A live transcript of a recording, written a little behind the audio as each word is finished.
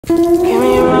Give me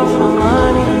a run for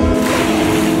money.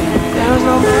 There was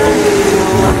no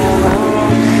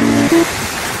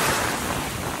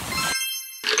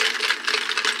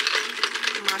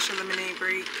Matcha lemonade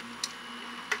break.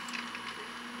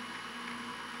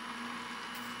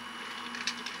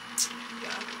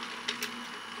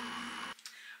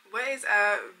 What is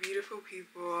up, beautiful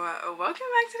people? Welcome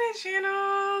back to the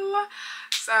channel.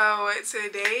 So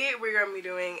today we're gonna be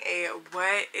doing a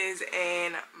what is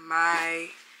in my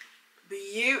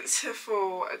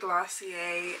beautiful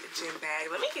Glossier gym bag.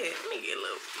 Let me get a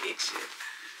little picture.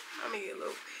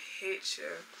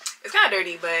 It's kind of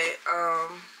dirty, but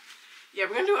yeah,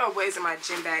 we're gonna do a what is in my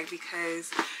gym bag because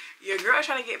your girl is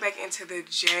trying to get back into the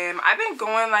gym. I've been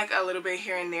going like a little bit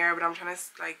here and there, but I'm trying to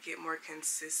like get more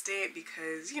consistent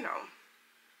because, you know,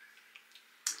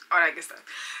 all that good stuff.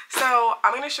 So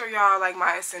I'm gonna show y'all like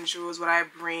my essentials, what I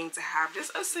bring to have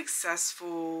just a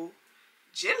successful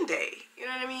gym day, you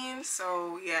know what I mean?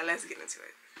 So yeah, let's get into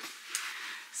it.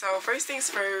 So first things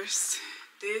first,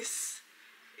 this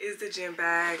is the gym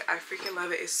bag. I freaking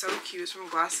love it. It's so cute. It's from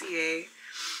Glossier.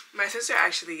 My sister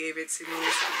actually gave it to me,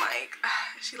 so I'm like,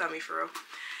 she loved me for real.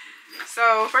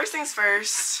 So first things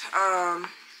first, I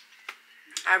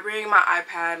bring my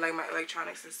iPad, like my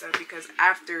electronics and stuff, because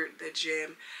after the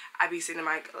gym I be sitting in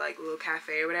my like little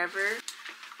cafe or whatever.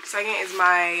 Second is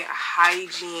my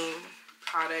Hygiene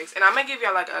products, and I'm gonna give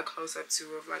y'all like a close-up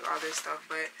too of like all this stuff,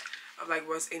 but of like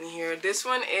what's in here. This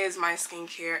one is my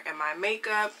skincare and my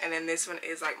makeup, and then this one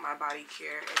is like my body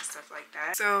care and stuff like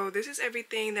that. So this is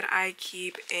everything that I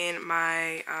keep in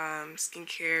my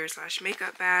skincare slash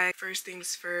makeup bag. First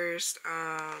things first,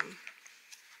 I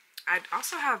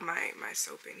also have my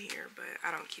soap in here, but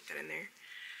I don't keep that in there.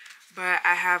 But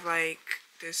I have like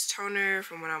this toner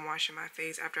from when I'm washing my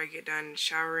face. After I get done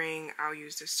showering, I'll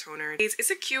use this toner. It's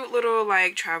a cute little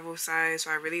like travel size, so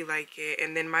I really like it.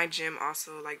 And then my gym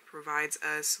also like provides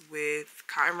us with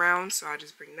cotton rounds, so I'll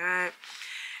just bring that.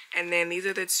 And then these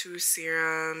are the two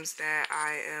serums that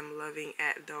I am loving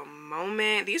at the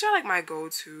moment. These are like my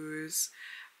go-tos.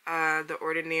 The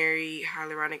Ordinary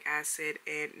hyaluronic acid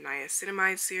and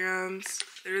niacinamide serums.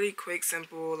 They're really quick,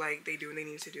 simple, like they do what they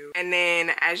need to do. And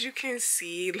then as you can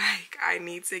see, like I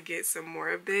need to get some more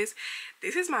of this.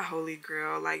 This is my holy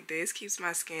grail. Like this keeps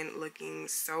my skin looking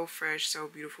so fresh, so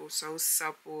beautiful, so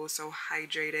supple, so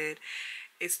hydrated.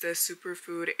 It's the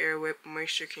Superfood Air Whip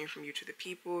Moisture Cream from You to the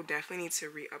People. Definitely need to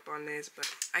re-up on this, but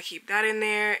I keep that in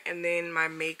there. And then my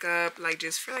makeup, like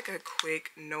just for like a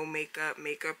quick no makeup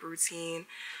routine,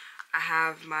 I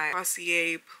have my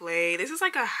Kyssiei.kay. This is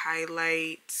like a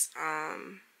highlight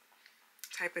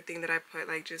type of thing that I put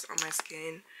like just on my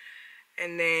skin.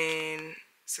 And then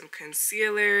some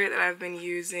concealer that I've been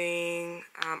using.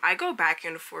 I go back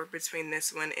and forth between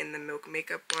this one and the Milk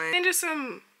Makeup one. And just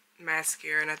some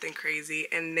mascara, nothing crazy.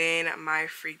 And then my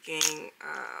freaking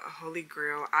holy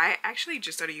grail. I actually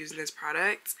just started using this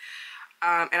product.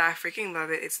 And I freaking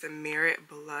love it. It's the Merit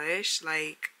Blush.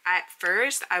 Like at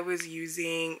first I was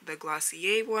using the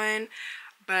Glossier one,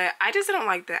 but I just didn't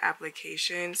like the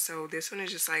application. So this one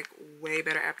is just like way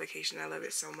better application. I love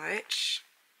it so much.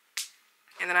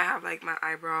 And then I have like my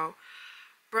eyebrow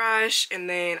brush, and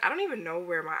then I don't even know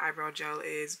where my eyebrow gel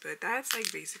is, but that's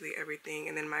like basically everything.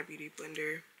 And then my beauty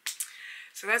blender.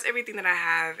 So that's everything that I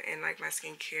have in like my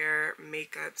skincare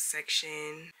makeup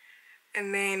section.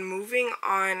 And then moving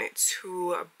on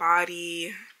to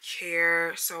body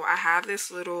care. So I have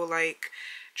this little like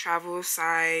travel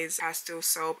size pastel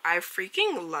soap. I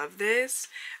freaking love this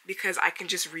because I can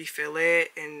just refill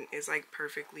it and it's like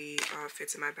perfectly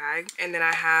fits in my bag. And then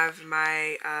I have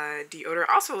my deodorant.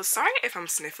 Also, sorry if I'm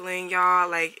sniffling, y'all.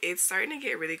 Like it's starting to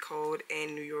get really cold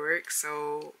in New York,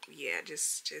 so yeah,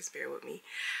 just bear with me.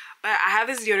 But I have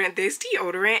this deodorant. This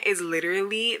deodorant is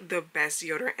literally the best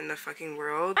deodorant in the fucking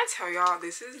world. I tell y'all,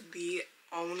 this is the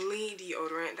only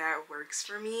deodorant that works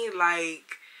for me.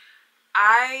 Like,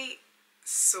 I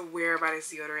swear by this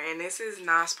deodorant. And this is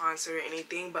not sponsored or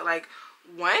anything. But, like,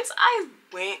 once I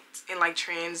went and, like,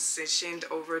 transitioned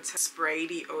over to spray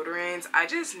deodorants, I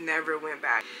just never went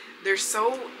back. They're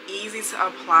so easy to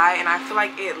apply. And I feel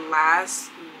like it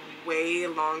lasts way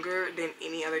longer than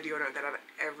any other deodorant that I've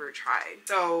ever tried.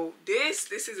 So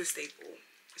this is a staple,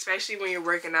 especially when you're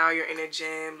working out, you're in a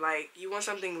gym. Like you want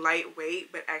something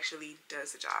lightweight but actually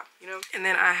does the job, you know. And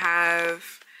then I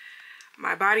have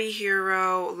my Body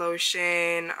Hero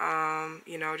lotion,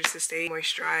 you know, just to stay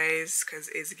moisturized because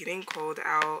it's getting cold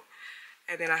out.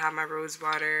 And then I have my rose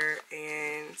water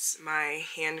and my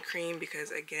hand cream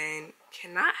because, again,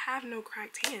 cannot have no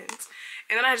cracked hands.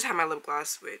 And then I just have my lip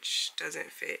gloss, which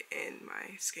doesn't fit in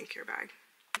my skincare bag.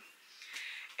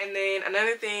 And then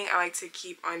another thing I like to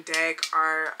keep on deck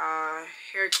are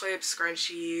hair clips,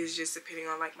 scrunchies, just depending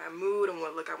on like my mood and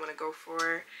what look I want to go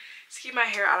for. To keep my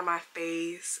hair out of my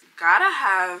face. Gotta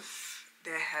have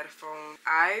the headphones.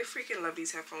 I freaking love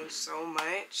these headphones so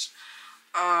much.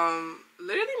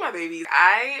 Literally my babies.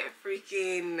 I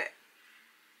freaking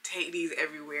take these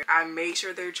everywhere. I make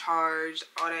sure they're charged,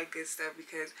 all that good stuff,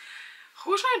 because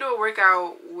who's trying to do a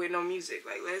workout with no music?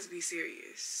 Like, let's be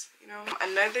serious, you know?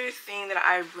 Another thing that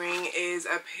I bring is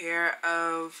a pair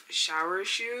of shower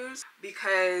shoes,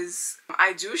 because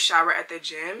I do shower at the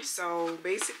gym. So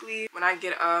basically when I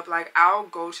get up, like, I'll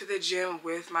go to the gym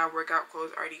with my workout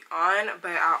clothes already on,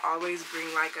 but I'll always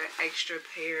bring like an extra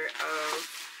pair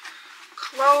of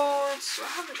clothes. Do I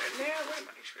have it in there? Where are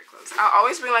my extra clothes? I'll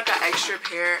always bring like an extra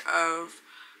pair of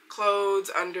clothes,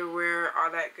 underwear,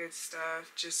 all that good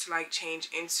stuff, just to like change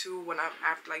into when I'm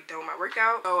after like done with my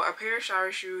workout. So a pair of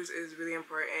shower shoes is really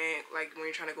important, like when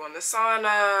you're trying to go in the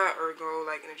sauna or go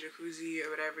like in a jacuzzi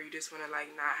or whatever. You just want to like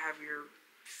not have your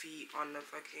feet on the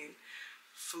fucking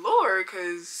floor,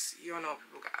 because you don't know what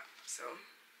people got. So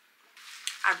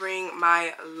I bring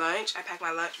my lunch. I pack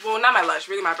my lunch. Well, not my lunch,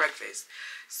 really my breakfast.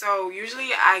 So usually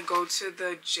I go to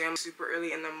the gym super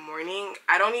early in the morning.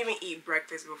 I don't even eat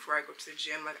breakfast before I go to the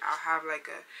gym. Like, I'll have like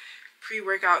a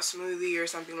pre-workout smoothie or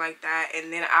something like that,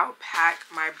 and then I'll pack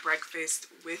my breakfast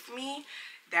with me.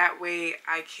 That way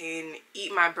I can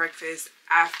eat my breakfast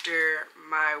after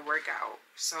my workout.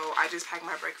 So I just pack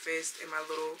my breakfast in my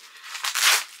little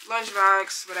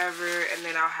lunchbox, whatever, and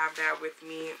then I'll have that with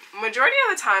me. Majority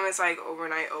of the time it's like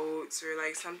overnight oats or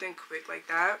like something quick like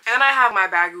that. And I have my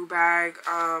bagoo bag.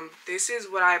 This is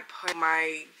what I put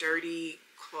my dirty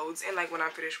clothes in. Like when I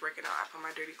finish working out, I put my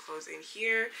dirty clothes in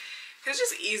here. It's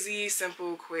just easy,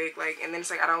 simple, quick, like, and then it's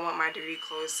like I don't want my dirty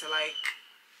clothes to like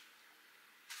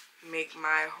make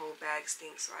my whole bag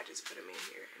stink, so I just put them in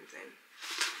here. And then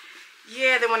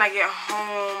yeah, then when I get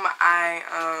home, I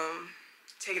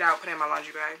take it out, put it in my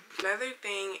laundry bag. Another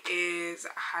thing is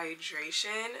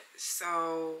hydration.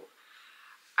 So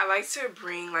I like to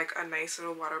bring like a nice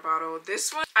little water bottle.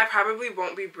 This one I probably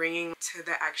won't be bringing to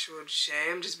the actual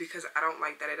gym just because I don't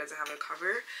like that it doesn't have a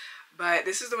cover. But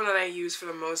this is the one that I use for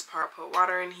the most part. I put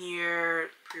water in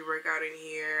here, pre-workout in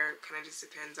here. Kind of just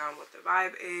depends on what the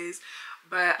vibe is.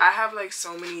 But I have like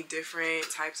so many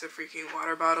different types of freaking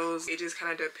water bottles. It just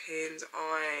kind of depends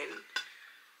on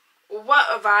what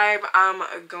a vibe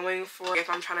I'm going for. If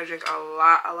I'm trying to drink a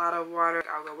lot of water,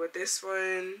 I'll go with this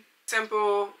one.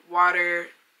 Simple water,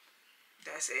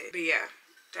 that's it. But yeah,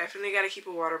 definitely gotta keep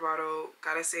a water bottle.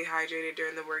 Gotta stay hydrated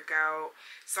during the workout.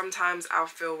 Sometimes I'll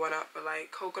fill one up with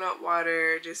like coconut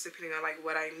water, just depending on like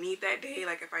what I need that day.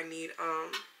 Like if I need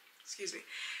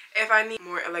if I need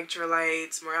more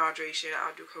electrolytes, more hydration,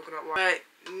 I'll do coconut water. But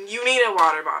you need a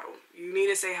water bottle. You need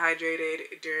to stay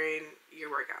hydrated during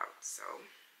your workout. So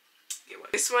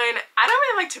this one, I don't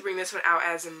really like to bring this one out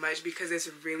as much because it's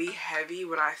really heavy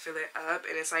when I fill it up,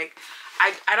 and it's like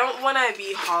I don't want to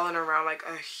be hauling around like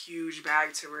a huge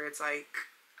bag to where it's like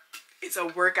it's a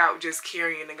workout just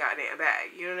carrying the goddamn bag,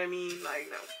 you know what I mean? Like,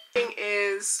 no. Thing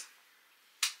is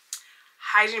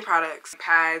hygiene products,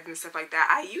 pads and stuff like that.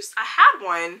 I had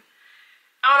one,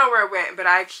 I don't know where it went, but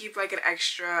I keep like an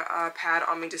extra pad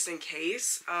on me just in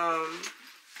case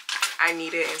I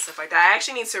need it and stuff like that. I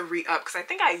actually need to re-up because I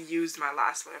think I used my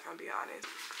last one, if I'm being honest.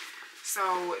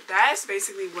 So that's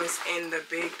basically what's in the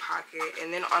big pocket.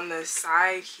 And then on the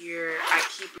side here, I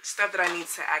keep stuff that I need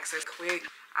to access quick.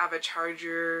 I have a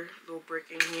charger, little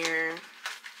brick in here.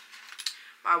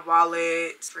 My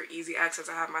wallet for easy access.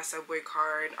 I have my Subway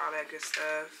card, all that good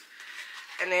stuff.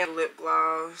 And then lip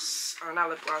gloss, or not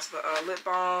lip gloss, but lip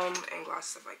balm and gloss,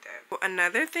 stuff like that.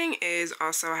 Another thing is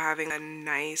also having a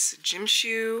nice gym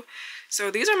shoe. So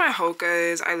these are my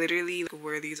Hokas. I literally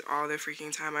wear these all the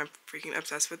freaking time. I'm freaking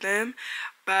obsessed with them.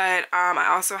 But I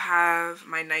also have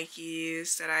my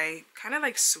Nikes that I kind of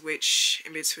like switch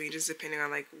in between, just depending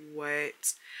on like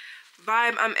what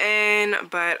vibe I'm in.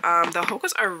 But the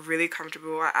Hokas are really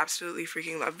comfortable. I absolutely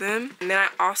freaking love them. And then I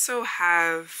also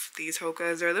have these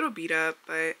Hokas. They're a little beat up,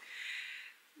 but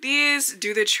these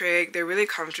do the trick. They're really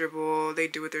comfortable. They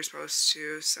do what they're supposed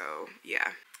to. So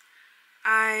yeah.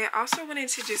 I also wanted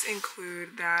to just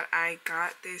include that I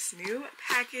got this new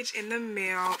package in the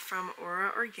mail from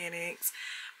Aura Organics.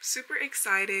 I'm super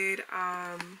excited.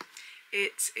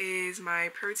 It is my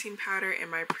protein powder and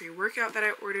my pre-workout that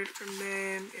I ordered from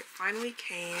them. It finally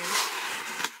came,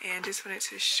 and just wanted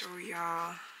to show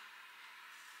y'all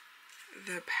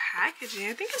the packaging.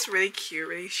 I think it's really cute,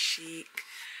 really chic.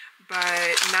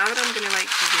 But now that I'm gonna like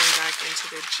be getting back into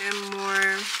the gym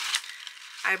more,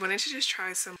 I wanted to just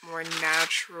try some more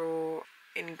natural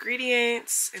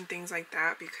ingredients and things like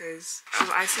that, because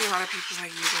I see a lot of people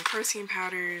like using protein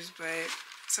powders, but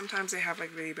sometimes they have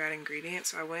like really bad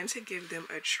ingredients. So I wanted to give them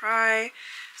a try.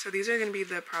 So these are going to be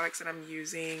the products that I'm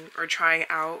using or trying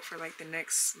out for like the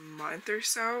next month or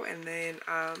so, and then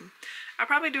I'll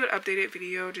probably do an updated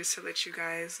video just to let you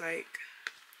guys like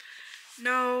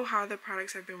know how the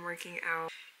products have been working out.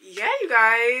 Yeah, you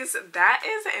guys, that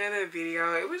is the end of the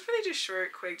video. It was really just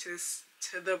short, quick, just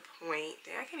to the point.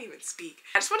 Dang, I can't even speak.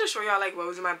 I just want to show y'all like what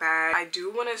was in my bag. I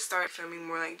do want to start filming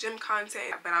more like gym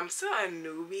content, but I'm still a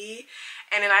newbie,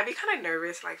 and then I'd be kind of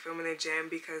nervous like filming the gym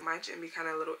because my gym be kind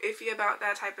of a little iffy about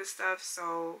that type of stuff.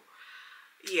 So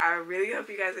yeah, I really hope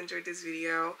you guys enjoyed this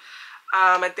video.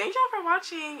 Thank y'all for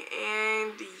watching,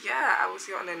 and yeah, I will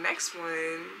see you on the next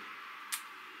one.